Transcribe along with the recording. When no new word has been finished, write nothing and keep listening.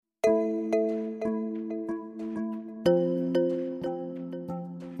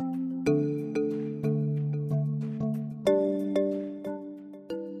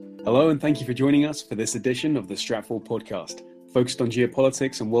Hello, and thank you for joining us for this edition of the Stratfor podcast, focused on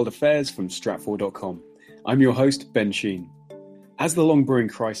geopolitics and world affairs from Stratfor.com. I'm your host, Ben Sheen. As the long-brewing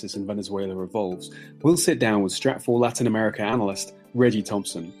crisis in Venezuela evolves, we'll sit down with Stratfor Latin America analyst Reggie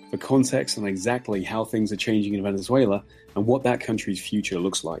Thompson for context on exactly how things are changing in Venezuela and what that country's future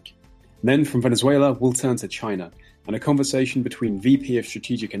looks like. Then from Venezuela, we'll turn to China and a conversation between VP of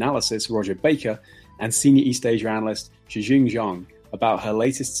Strategic Analysis Roger Baker and Senior East Asia analyst Shijing Zhang about her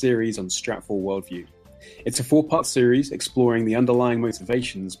latest series on Stratfor Worldview. It's a 4-part series exploring the underlying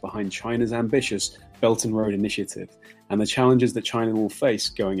motivations behind China's ambitious Belt and Road Initiative and the challenges that China will face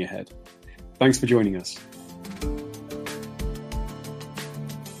going ahead. Thanks for joining us.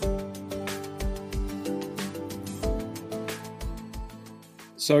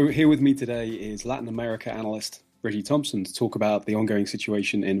 So here with me today is Latin America analyst Reggie Thompson to talk about the ongoing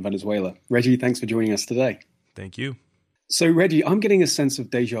situation in Venezuela. Reggie, thanks for joining us today. Thank you. So, Reggie, I'm getting a sense of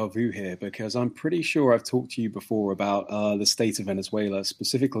deja vu here because I'm pretty sure I've talked to you before about the state of Venezuela,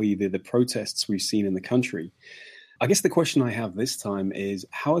 specifically the protests we've seen in the country. I guess the question I have this time is,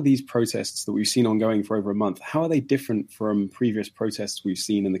 how are these protests that we've seen ongoing for over a month, how are they different from previous protests we've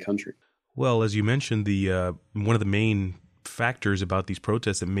seen in the country? Well, as you mentioned, one of the main factors about these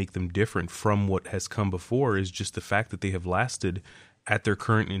protests that make them different from what has come before is just the fact that they have lasted at their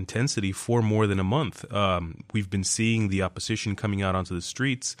current intensity for more than a month. We've been seeing the opposition coming out onto the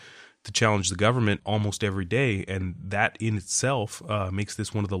streets to challenge the government almost every day, and that in itself makes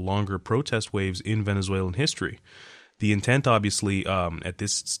this one of the longer protest waves in Venezuelan history. The intent, obviously, at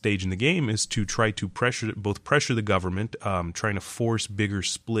this stage in the game is to try to pressure the government, trying to force bigger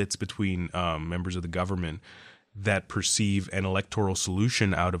splits between members of the government that perceive an electoral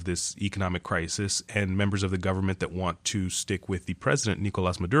solution out of this economic crisis and members of the government that want to stick with the president,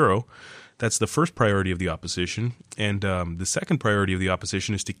 Nicolas Maduro. That's the first priority of the opposition. And the second priority of the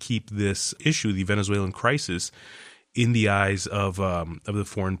opposition is to keep this issue, the Venezuelan crisis, in the eyes of the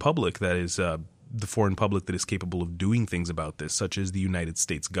foreign public, that is the foreign public that is capable of doing things about this, such as the United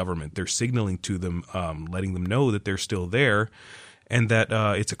States government. They're signaling to them, letting them know that they're still there, and that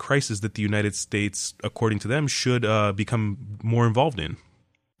it's a crisis that the United States, according to them, should become more involved in.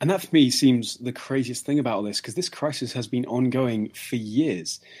 And that, for me, seems the craziest thing about all this, because this crisis has been ongoing for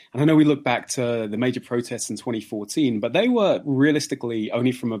years. And I know we look back to the major protests in 2014, but they were realistically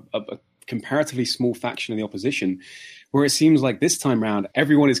only from a comparatively small faction of the opposition, where it seems like this time around,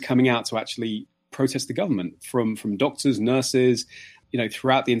 everyone is coming out to actually protest the government, from doctors, nurses,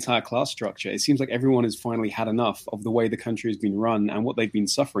 throughout the entire class structure. It seems like everyone has finally had enough of the way the country has been run and what they've been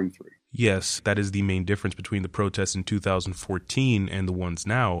suffering through. Yes, that is the main difference between the protests in 2014 and the ones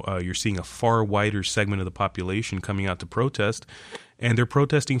now. You're seeing a far wider segment of the population coming out to protest, and they're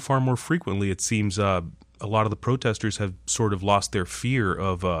protesting far more frequently. It seems a lot of the protesters have sort of lost their fear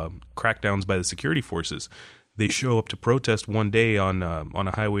of crackdowns by the security forces. They show up to protest one day on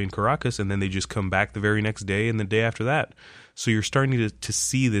a highway in Caracas, and then they just come back the very next day and the day after that. So you're starting to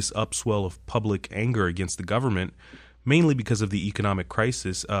see this upswell of public anger against the government, mainly because of the economic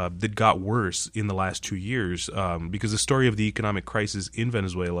crisis that got worse in the last 2 years. Because the story of the economic crisis in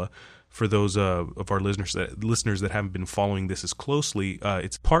Venezuela, for those of our listeners that haven't been following this as closely,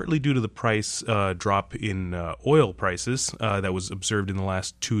 it's partly due to the price drop in oil prices that was observed in the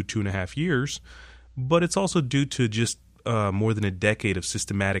last 2.5 years. But it's also due to just more than a decade of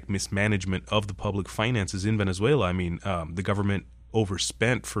systematic mismanagement of the public finances in Venezuela. I mean, the government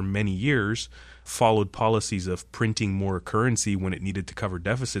overspent for many years, followed policies of printing more currency when it needed to cover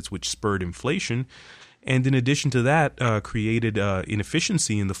deficits, which spurred inflation. And in addition to that, created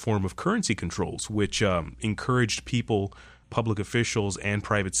inefficiency in the form of currency controls, which encouraged people, public officials, and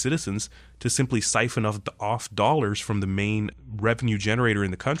private citizens to simply siphon off dollars from the main revenue generator in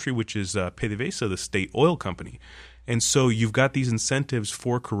the country, which is PDVSA, the state oil company. And so you've got these incentives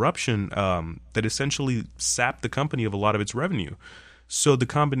for corruption that essentially sap the company of a lot of its revenue. So the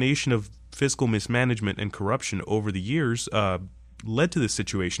combination of fiscal mismanagement and corruption over the years led to this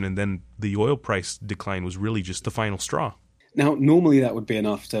situation, and then the oil price decline was really just the final straw. Now, normally that would be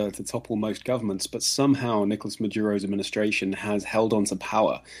enough to topple most governments, but somehow Nicolas Maduro's administration has held on to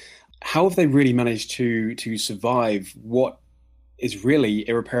power. How have they really managed to survive what is really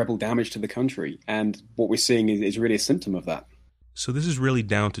irreparable damage to the country? And what we're seeing is really a symptom of that. So this is really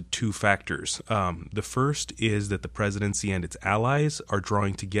down to two factors. The first is that the presidency and its allies are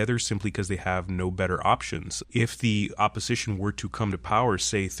drawing together simply because they have no better options. If the opposition were to come to power,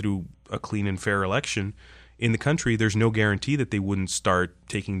 say through a clean and fair election, in the country, there's no guarantee that they wouldn't start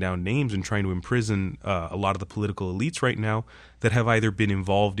taking down names and trying to imprison a lot of the political elites right now that have either been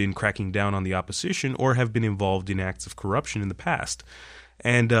involved in cracking down on the opposition or have been involved in acts of corruption in the past.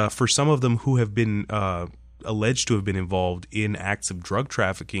 And for some of them who have been alleged to have been involved in acts of drug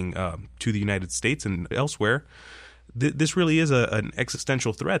trafficking to the United States and elsewhere, this really is an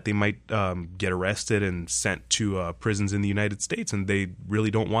existential threat. They might get arrested and sent to prisons in the United States, and they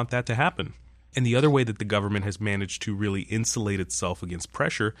really don't want that to happen. And the other way that the government has managed to really insulate itself against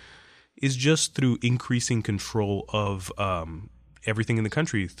pressure is just through increasing control of everything in the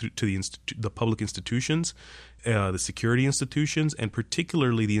country, to the public institutions, the security institutions, and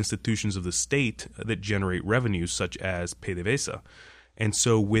particularly the institutions of the state that generate revenues, such as PDVSA. And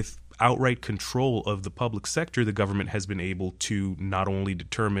so with outright control of the public sector, the government has been able to not only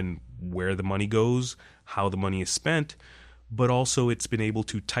determine where the money goes, how the money is spent, but also it's been able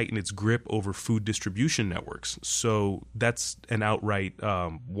to tighten its grip over food distribution networks. So that's an outright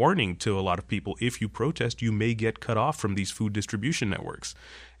warning to a lot of people. If you protest, you may get cut off from these food distribution networks.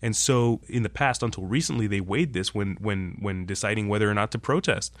 And so in the past, until recently, they weighed this when deciding whether or not to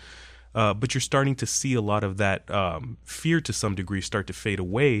protest. But you're starting to see a lot of that fear to some degree start to fade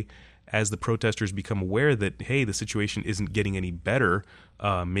away as the protesters become aware that, hey, the situation isn't getting any better.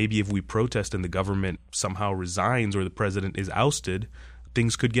 Maybe if we protest and the government somehow resigns or the president is ousted,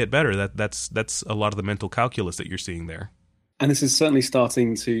 things could get better. That's a lot of the mental calculus that you're seeing there. And this is certainly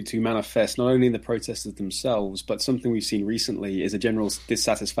starting to manifest not only in the protesters themselves, but something we've seen recently is a general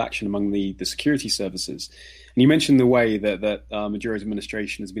dissatisfaction among the security services. And you mentioned the way that Maduro's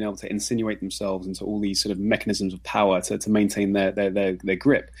administration has been able to insinuate themselves into all these sort of mechanisms of power to maintain their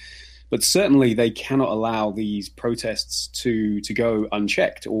grip. But certainly they cannot allow these protests to go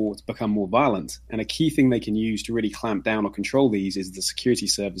unchecked or to become more violent. And a key thing they can use to really clamp down or control these is the security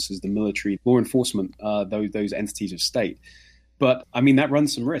services, the military, law enforcement, those entities of state. But, I mean, that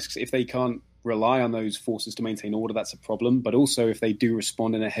runs some risks. If they can't rely on those forces to maintain order, that's a problem. But also, if they do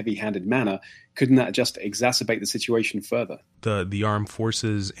respond in a heavy-handed manner, couldn't that just exacerbate the situation further? The armed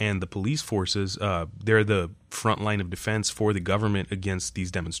forces and the police forces, they're the front line of defense for the government against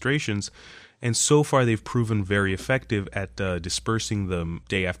these demonstrations. And so far, they've proven very effective at dispersing them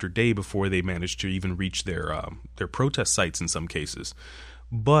day after day before they manage to even reach their protest sites in some cases.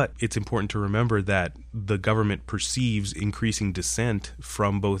 But it's important to remember that the government perceives increasing dissent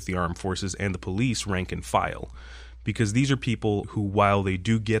from both the armed forces and the police rank and file, because these are people who, while they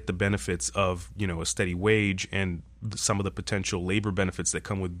do get the benefits of, a steady wage and some of the potential labor benefits that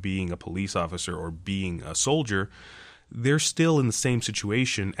come with being a police officer or being a soldier, they're still in the same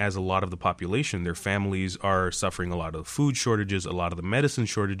situation as a lot of the population. Their families are suffering a lot of the food shortages, a lot of the medicine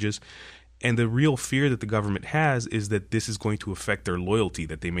shortages. And the real fear that the government has is that this is going to affect their loyalty,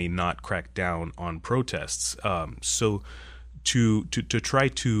 that they may not crack down on protests. So to try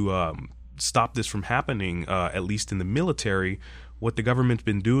to stop this from happening, at least in the military, what the government's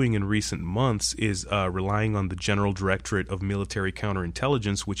been doing in recent months is relying on the General Directorate of Military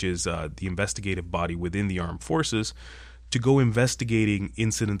Counterintelligence, which is the investigative body within the armed forces, to go investigating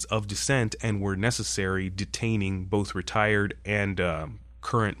incidents of dissent and, where necessary, detaining both retired and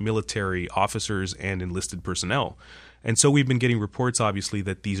current military officers and enlisted personnel. And so we've been getting reports, obviously,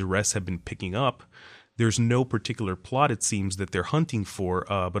 that these arrests have been picking up. There's no particular plot, it seems, that they're hunting for,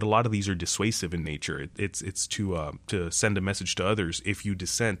 but a lot of these are dissuasive in nature. It's to send a message to others: if you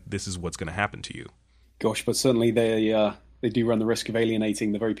dissent, this is what's going to happen to you. Gosh, but certainly they do run the risk of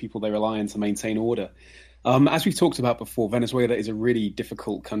alienating the very people they rely on to maintain order. As we've talked about before, Venezuela is a really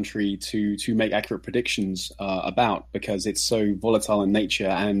difficult country to make accurate predictions about, because it's so volatile in nature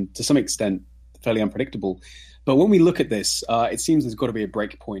and to some extent fairly unpredictable. But when we look at this, it seems there's got to be a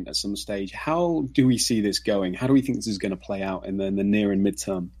break point at some stage. How do we see this going? How do we think this is going to play out in the near and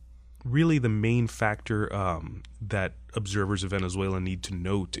midterm? Really, the main factor that observers of Venezuela need to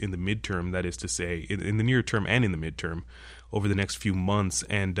note in the midterm, that is to say, in the near term and in the midterm, over the next few months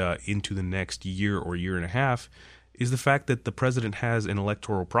and into the next year or year and a half, is the fact that the president has an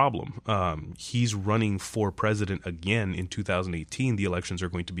electoral problem. He's running for president again in 2018. The elections are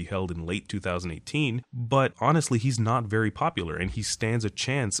going to be held in late 2018. But honestly, he's not very popular, and he stands a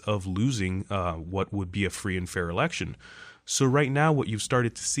chance of losing what would be a free and fair election. So right now, what you've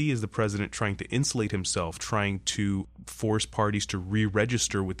started to see is the president trying to insulate himself, trying to force parties to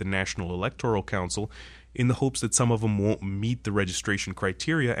re-register with the National Electoral Council in the hopes that some of them won't meet the registration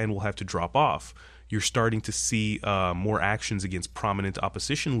criteria and will have to drop off. You're starting to see more actions against prominent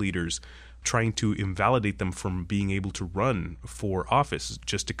opposition leaders, trying to invalidate them from being able to run for office,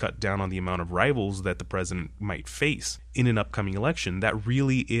 just to cut down on the amount of rivals that the president might face in an upcoming election. That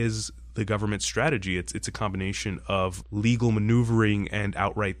really is the government's strategy. It's a combination of legal maneuvering and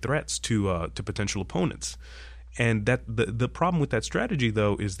outright threats to potential opponents. And that the problem with that strategy,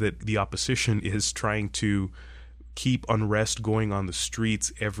 though, is that the opposition is trying to keep unrest going on the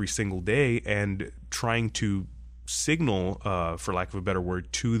streets every single day and trying to signal, for lack of a better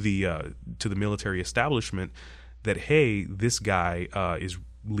word, to the military establishment that, hey, this guy is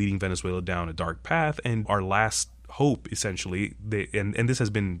leading Venezuela down a dark path, and our last hope, essentially, and this has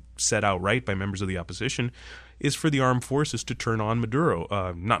been set outright by members of the opposition, is for the armed forces to turn on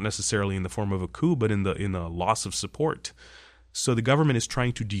Maduro, not necessarily in the form of a coup, but in the loss of support. So the government is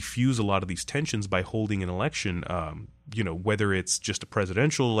trying to defuse a lot of these tensions by holding an election, whether it's just a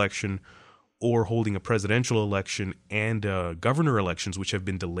presidential election or holding a presidential election and governor elections, which have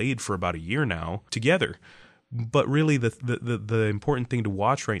been delayed for about a year now, together. But really, the important thing to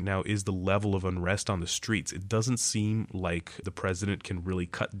watch right now is the level of unrest on the streets. It doesn't seem like the president can really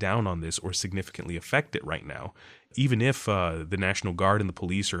cut down on this or significantly affect it right now, even if the National Guard and the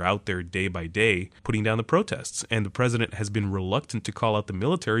police are out there day by day putting down the protests. And the president has been reluctant to call out the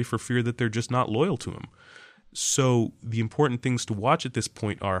military for fear that they're just not loyal to him. So the important things to watch at this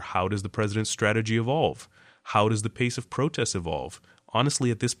point are, how does the president's strategy evolve? How does the pace of protests evolve?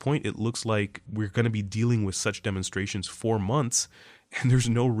 Honestly, at this point, it looks like we're going to be dealing with such demonstrations for months, and there's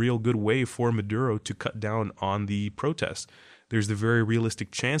no real good way for Maduro to cut down on the protests. There's the very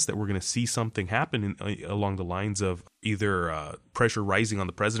realistic chance that we're going to see something happen along the lines of either pressure rising on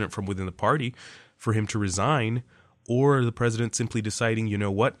the president from within the party for him to resign, or the president simply deciding, you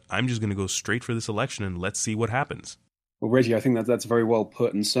know what, I'm just going to go straight for this election and let's see what happens. Well, Reggie, I think that's very well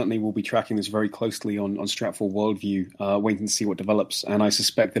put, and certainly we'll be tracking this very closely on Stratfor Worldview, waiting to see what develops. And I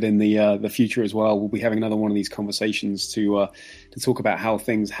suspect that in the future as well, we'll be having another one of these conversations to talk about how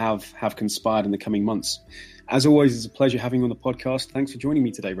things have conspired in the coming months. As always, it's a pleasure having you on the podcast. Thanks for joining me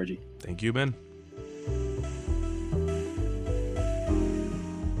today, Reggie. Thank you, Ben.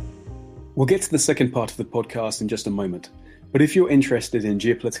 We'll get to the second part of the podcast in just a moment. But if you're interested in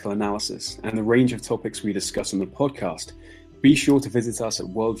geopolitical analysis and the range of topics we discuss on the podcast, be sure to visit us at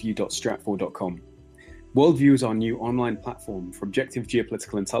worldview.stratfor.com. Worldview is our new online platform for objective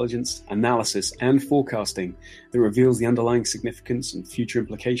geopolitical intelligence, analysis, and forecasting that reveals the underlying significance and future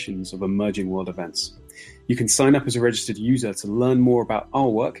implications of emerging world events. You can sign up as a registered user to learn more about our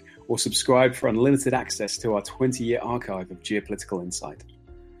work, or subscribe for unlimited access to our 20-year archive of geopolitical insight.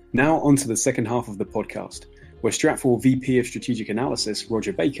 Now on to the second half of the podcast, where Stratfor VP of Strategic Analysis,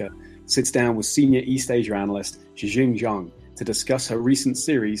 Roger Baker, sits down with Senior East Asia Analyst Shixing Zhang to discuss her recent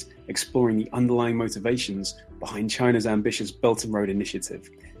series exploring the underlying motivations behind China's ambitious Belt and Road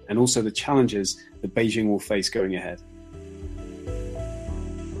Initiative, and also the challenges that Beijing will face going ahead.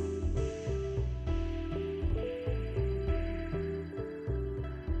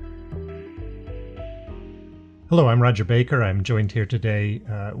 Hello, I'm Roger Baker. I'm joined here today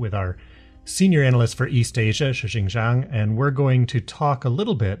with our Senior Analyst for East Asia, Shixing Zhang, and we're going to talk a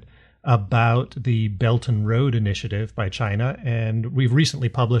little bit about the Belt and Road Initiative by China. And we've recently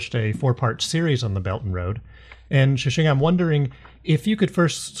published a 4-part series on the Belt and Road. And Shixing, I'm wondering if you could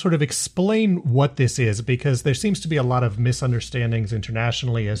first sort of explain what this is, because there seems to be a lot of misunderstandings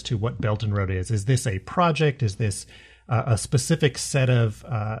internationally as to what Belt and Road is. Is this a project? Is this a specific set of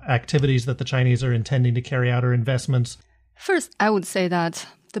activities that the Chinese are intending to carry out, or investments? First, I would say that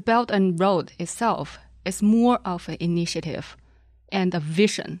the Belt and Road itself is more of an initiative and a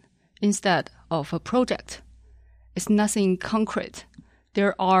vision instead of a project. It's nothing concrete.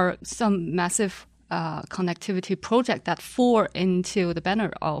 There are some massive connectivity projects that fall into the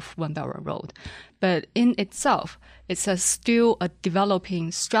banner of One Belt One Road. But in itself, it's still a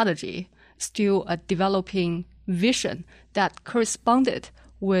developing strategy, still a developing vision that corresponded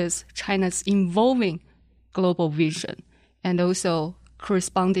with China's evolving global vision and also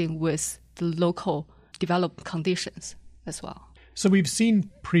corresponding with the local developed conditions as well. So we've seen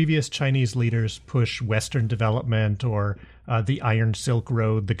previous Chinese leaders push Western development or the Iron Silk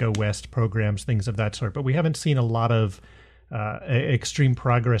Road, the Go West programs, things of that sort, but we haven't seen a lot of extreme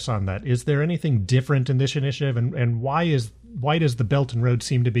progress on that. Is there anything different in this initiative, and why does the Belt and Road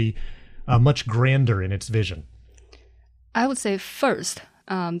seem to be much grander in its vision? I would say first,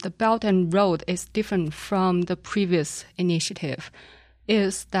 the Belt and Road is different from the previous initiative,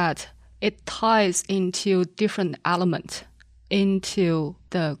 is that it ties into different elements into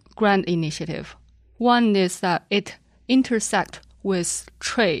the grand initiative. One is that it intersects with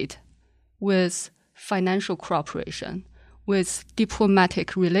trade, with financial cooperation, with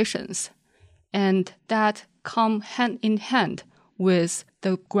diplomatic relations, and that come hand in hand with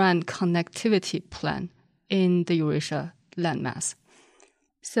the grand connectivity plan in the Eurasia landmass.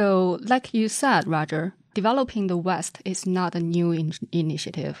 So, like you said, Roger, developing the West is not a new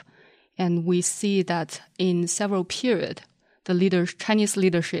initiative. And we see that in several periods, the Chinese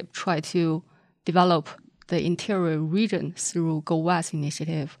leadership tried to develop the interior region through Go West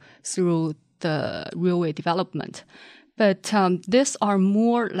initiative, through the railway development. But these are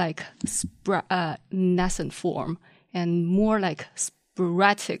more like nascent form and more like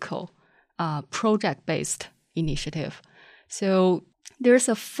sporadical project-based initiative. So there's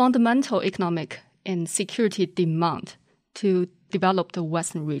a fundamental economic and security demand to develop the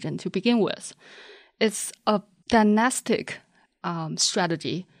Western region to begin with. It's a dynastic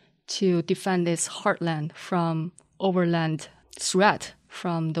strategy to defend its heartland from overland threat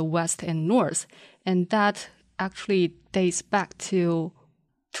from the west and north. And that actually dates back to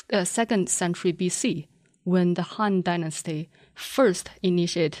 2nd century BC, when the Han Dynasty first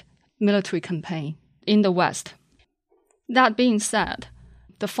initiated military campaign in the west. That being said,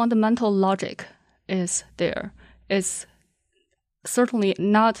 the fundamental logic is there. It's certainly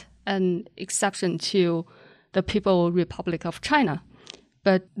not an exception to the People's Republic of China.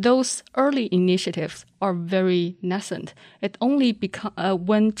 But those early initiatives are very nascent. It only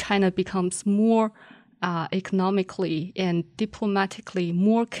when China becomes more economically and diplomatically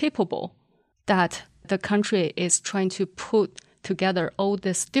more capable that the country is trying to put together all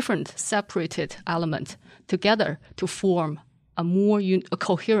these different separated elements together to form a more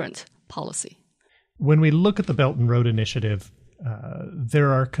coherent policy. When we look at the Belt and Road Initiative,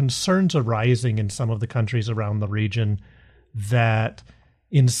 there are concerns arising in some of the countries around the region that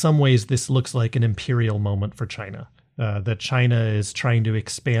in some ways this looks like an imperial moment for China, that China is trying to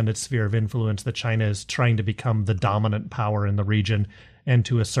expand its sphere of influence, that China is trying to become the dominant power in the region and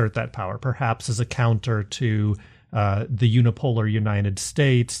to assert that power, perhaps as a counter to the unipolar United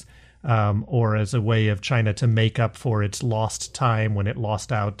States, or as a way of China to make up for its lost time when it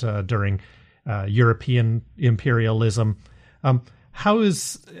lost out during European imperialism. How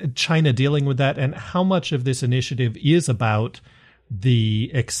is China dealing with that, and how much of this initiative is about the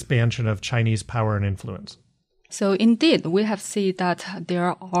expansion of Chinese power and influence? So indeed, we have seen that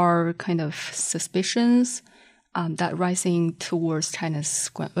there are kind of suspicions that rising towards China's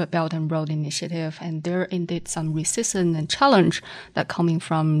Belt and Road Initiative, and there are indeed some resistance and challenge that coming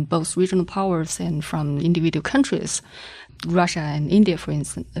from both regional powers and from individual countries. Russia and India, for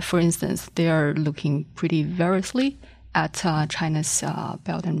instance, they are looking pretty variously at China's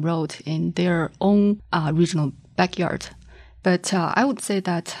Belt and Road in their own regional backyard. But I would say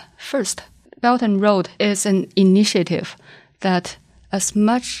that first, Belt and Road is an initiative that as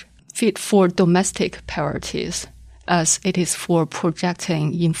much fit for domestic priorities as it is for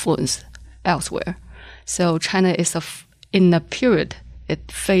projecting influence elsewhere. So China is in a period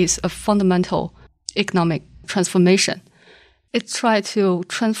it faced a fundamental economic transformation. It tried to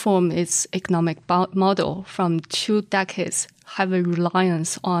transform its economic model from 2 decades heavy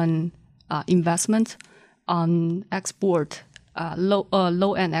reliance on investment, on export,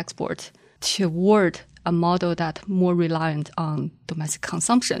 low-end export, toward a model that more reliant on domestic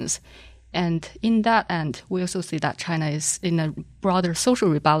consumptions. And in that end, we also see that China is in a broader social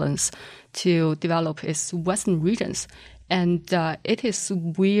rebalance to develop its Western regions. And it is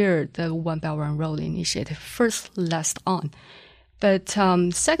where the One Belt One Road initiative first latched on. But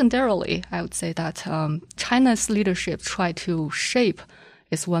secondarily, I would say that China's leadership tried to shape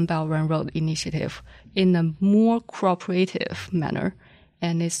its One Belt One Road initiative in a more cooperative manner,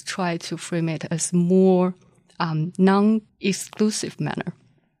 and it's tried to frame it as more non-exclusive manner.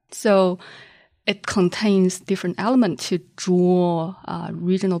 So it contains different elements to draw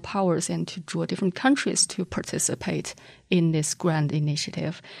regional powers and to draw different countries to participate in this grand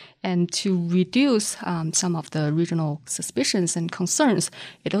initiative. And to reduce some of the regional suspicions and concerns,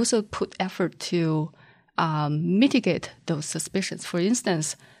 it also put effort to mitigate those suspicions. For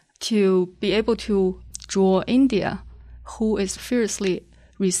instance, to be able to draw India, who is fiercely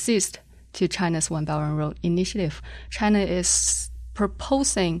resist to China's One Belt One Road initiative. China is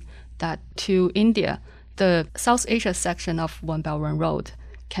proposing that to India, the South Asia section of One Belt One Road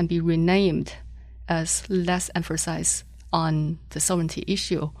can be renamed as less emphasis on the sovereignty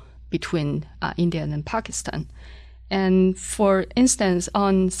issue between India and Pakistan. And for instance,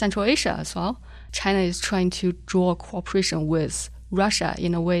 on Central Asia as well, China is trying to draw cooperation with Russia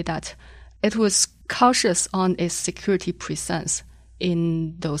in a way that it was cautious on its security presence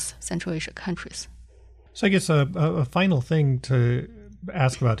in those Central Asia countries. So I guess a final thing to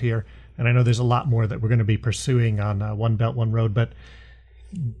ask about here, and I know there's a lot more that we're going to be pursuing on One Belt, One Road, but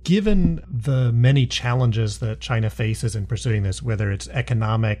given the many challenges that China faces in pursuing this, whether it's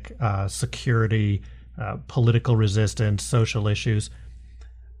economic, security, political resistance, social issues,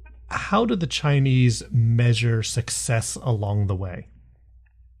 how do the Chinese measure success along the way?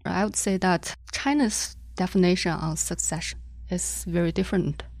 I would say that China's definition on success is very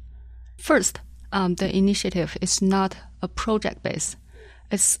different. First, the initiative is not a project based.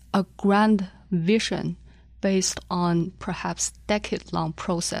 It's a grand vision based on perhaps decade-long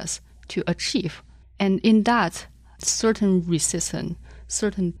process to achieve. And in that, certain resistance,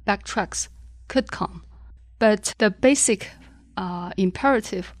 certain backtracks could come. But the basic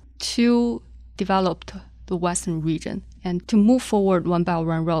imperative to develop the Western region and to move forward One Belt,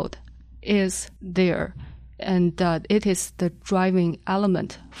 One Road is there. And it is the driving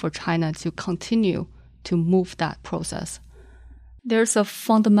element for China to continue to move that process. There's a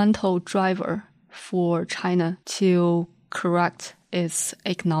fundamental driver for China to correct its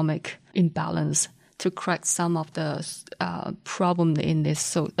economic imbalance, to correct some of the problem in this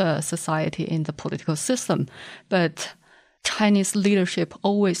society, in the political system. But Chinese leadership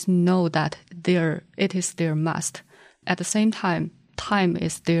always know that it is their must. At the same time, time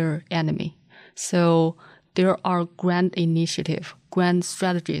is their enemy. So there are grand initiatives, grand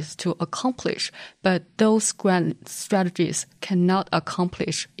strategies to accomplish, but those grand strategies cannot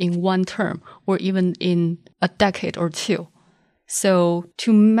accomplish in one term or even in a decade or two. So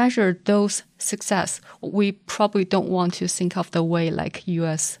to measure those success, we probably don't want to think of the way like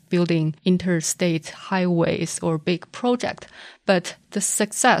U.S. building interstate highways or big project, but the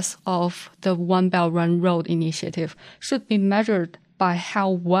success of the One Belt, One Road initiative should be measured by how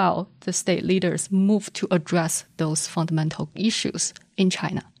well the state leaders move to address those fundamental issues in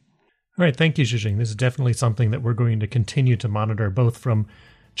China. All right, thank you, Shijing. This is definitely something that we're going to continue to monitor, both from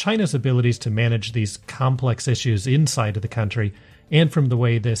China's abilities to manage these complex issues inside of the country and from the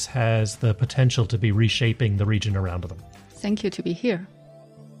way this has the potential to be reshaping the region around them. Thank you to be here.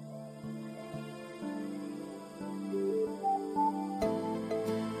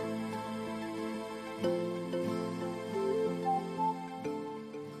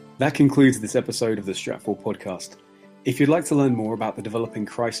 That concludes this episode of the Stratfor podcast. If you'd like to learn more about the developing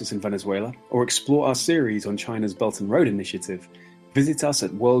crisis in Venezuela or explore our series on China's Belt and Road Initiative, visit us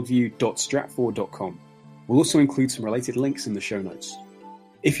at worldview.stratfor.com. We'll also include some related links in the show notes.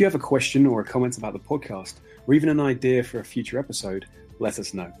 If you have a question or a comment about the podcast, or even an idea for a future episode, let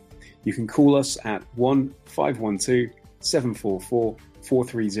us know. You can call us at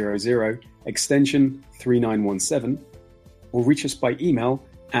 1-512-744-4300, extension 3917, or reach us by email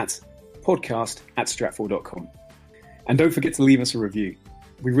at podcast@stratfor.com. And don't forget to leave us a review.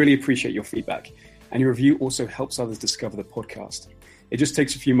 We really appreciate your feedback, and your review also helps others discover the podcast. It just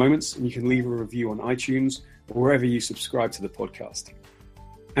takes a few moments, and you can leave a review on iTunes or wherever you subscribe to the podcast.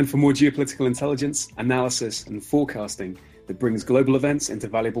 And for more geopolitical intelligence, analysis, and forecasting that brings global events into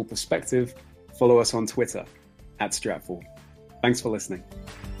valuable perspective, follow us on Twitter @Stratfor. Thanks for listening.